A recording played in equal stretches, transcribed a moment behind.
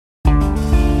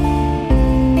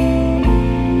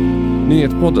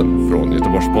Nyhetspodden från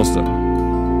Göteborgs-Posten.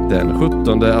 Den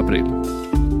 17 april.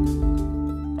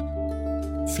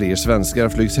 Fler svenskar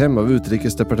flygs hem av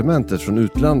utrikesdepartementet från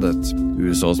utlandet.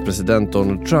 USAs president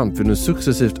Donald Trump vill nu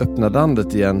successivt öppna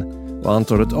landet igen och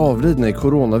antalet avlidna i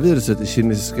coronaviruset i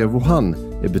kinesiska Wuhan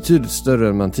är betydligt större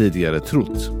än man tidigare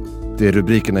trott. Det är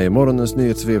rubrikerna i morgonens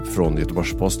nyhetssvep från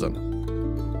Göteborgs-Posten.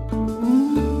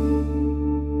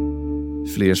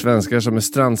 Fler svenskar som är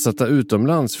strandsatta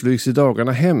utomlands flygs i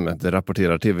dagarna hem, det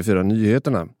rapporterar TV4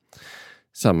 Nyheterna.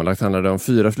 Sammanlagt handlar det om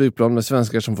 4 flygplan med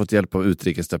svenskar som fått hjälp av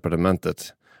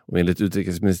utrikesdepartementet. Och enligt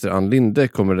utrikesminister Ann Linde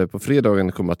kommer det på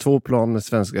fredagen komma 2 plan med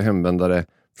svenska hemvändare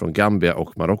från Gambia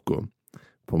och Marocko.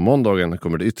 På måndagen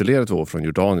kommer det ytterligare 2 från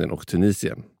Jordanien och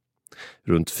Tunisien.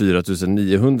 Runt 4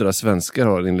 900 svenskar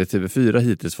har enligt TV4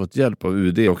 hittills fått hjälp av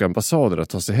UD och ambassader att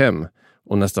ta sig hem.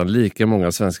 Och nästan lika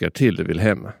många svenskar till vill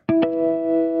hem.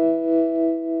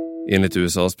 Enligt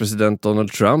USAs president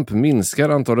Donald Trump minskar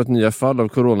antalet nya fall av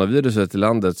coronaviruset i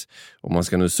landet och man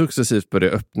ska nu successivt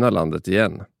börja öppna landet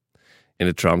igen.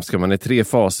 Enligt Trump ska man i 3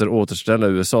 faser återställa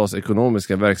USAs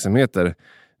ekonomiska verksamheter,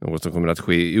 något som kommer att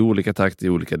ske i olika takt i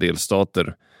olika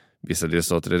delstater. Vissa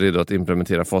delstater är redo att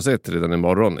implementera fas 1 redan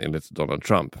imorgon enligt Donald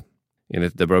Trump.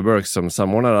 Enligt Deborah Burke som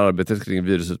samordnar arbetet kring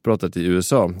virusutbrottet i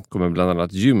USA kommer bland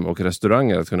annat gym och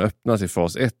restauranger att kunna öppnas i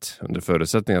fas 1 under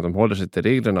förutsättning att de håller sig till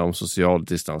reglerna om social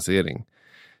distansering.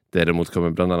 Däremot kommer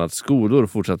bland annat skolor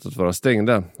fortsatt att vara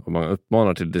stängda och man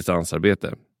uppmanar till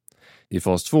distansarbete. I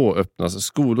fas 2 öppnas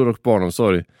skolor och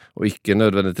barnomsorg och icke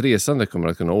nödvändigt resande kommer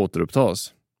att kunna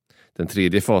återupptas. Den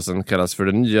 3:e fasen kallas för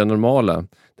det nya normala,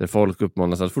 där folk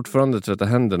uppmanas att fortfarande tvätta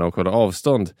händerna och hålla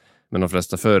avstånd, men de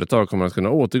flesta företag kommer att kunna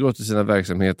återgå till sina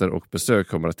verksamheter och besök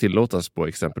kommer att tillåtas på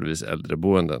exempelvis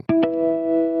äldreboenden.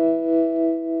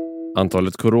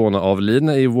 Antalet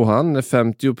coronaavlidna i Wuhan är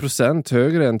 50%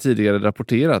 högre än tidigare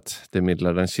rapporterat, det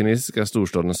meddelar den kinesiska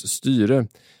storstadens styre.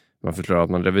 Man förklarar att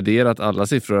man reviderat alla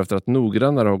siffror efter att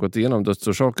noggrannare har gått igenom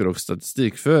dödsorsaker och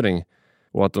statistikföring.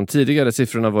 Och att de tidigare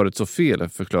siffrorna varit så fel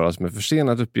förklaras med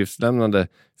försenat uppgiftslämnande,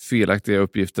 felaktiga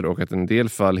uppgifter och att en del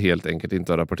fall helt enkelt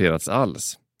inte har rapporterats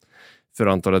alls. För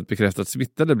antalet bekräftat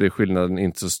smittade blir skillnaden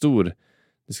inte så stor.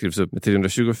 Det skrivs upp med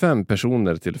 325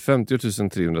 personer till 50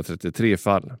 333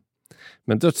 fall.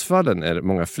 Men dödsfallen är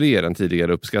många fler än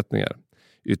tidigare uppskattningar.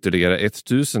 Ytterligare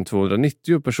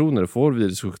 1290 personer får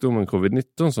virussjukdomen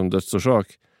covid-19 som dödsorsak,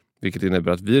 vilket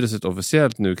innebär att viruset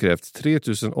officiellt nu krävt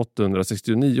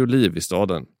 3869 liv i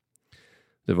staden.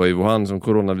 Det var i Wuhan som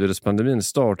coronaviruspandemin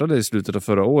startade i slutet av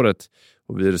förra året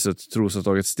och viruset tros ha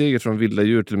tagit steget från vilda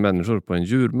djur till människor på en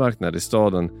djurmarknad i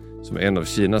staden som är en av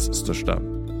Kinas största.